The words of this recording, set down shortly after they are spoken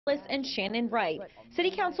And Shannon Wright. City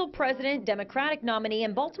Council President, Democratic nominee,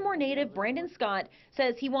 and Baltimore native Brandon Scott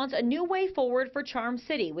says he wants a new way forward for Charm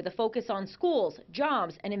City with a focus on schools,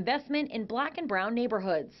 jobs, and investment in black and brown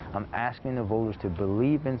neighborhoods. I'm asking the voters to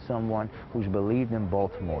believe in someone who's believed in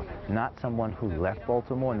Baltimore, not someone who left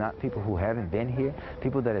Baltimore, not people who haven't been here,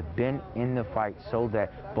 people that have been in the fight so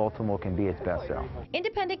that Baltimore can be its best self.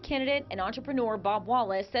 Independent candidate and entrepreneur Bob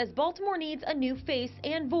Wallace says Baltimore needs a new face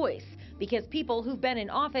and voice because people who've been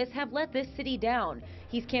in office have let this city down.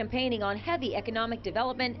 He's campaigning on heavy economic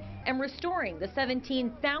development and restoring the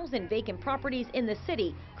 17,000 vacant properties in the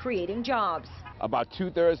city, creating jobs. About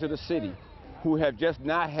 2/3 of the city who have just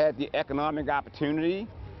not had the economic opportunity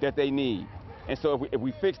that they need. And so if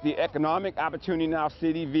we fix the economic opportunity in our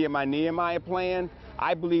city via my Nehemiah plan,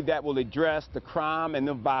 I believe that will address the crime and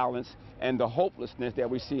the violence and the hopelessness that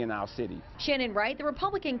we see in our city. Shannon Wright, the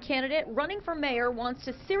Republican candidate running for mayor, wants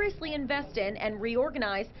to seriously invest in and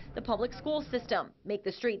reorganize the public school system, make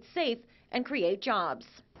the streets safe, and create jobs.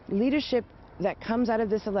 Leadership that comes out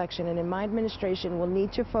of this election and in my administration will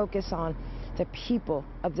need to focus on the people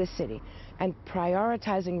of this city and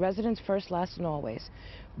prioritizing residents first, last, and always.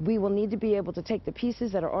 We will need to be able to take the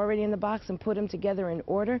pieces that are already in the box and put them together in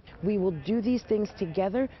order. We will do these things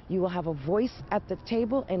together. You will have a voice at the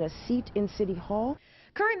table and a seat in City Hall.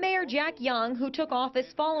 Current Mayor Jack Young, who took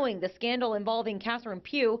office following the scandal involving Catherine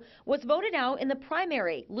Pugh, was voted out in the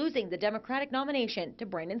primary, losing the Democratic nomination to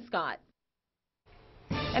Brandon Scott.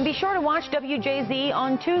 And be sure to watch WJZ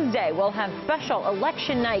on Tuesday. We'll have special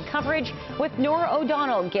election night coverage with Nora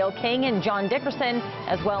O'Donnell, Gail King, and John Dickerson,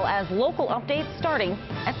 as well as local updates starting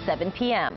at 7 p.m.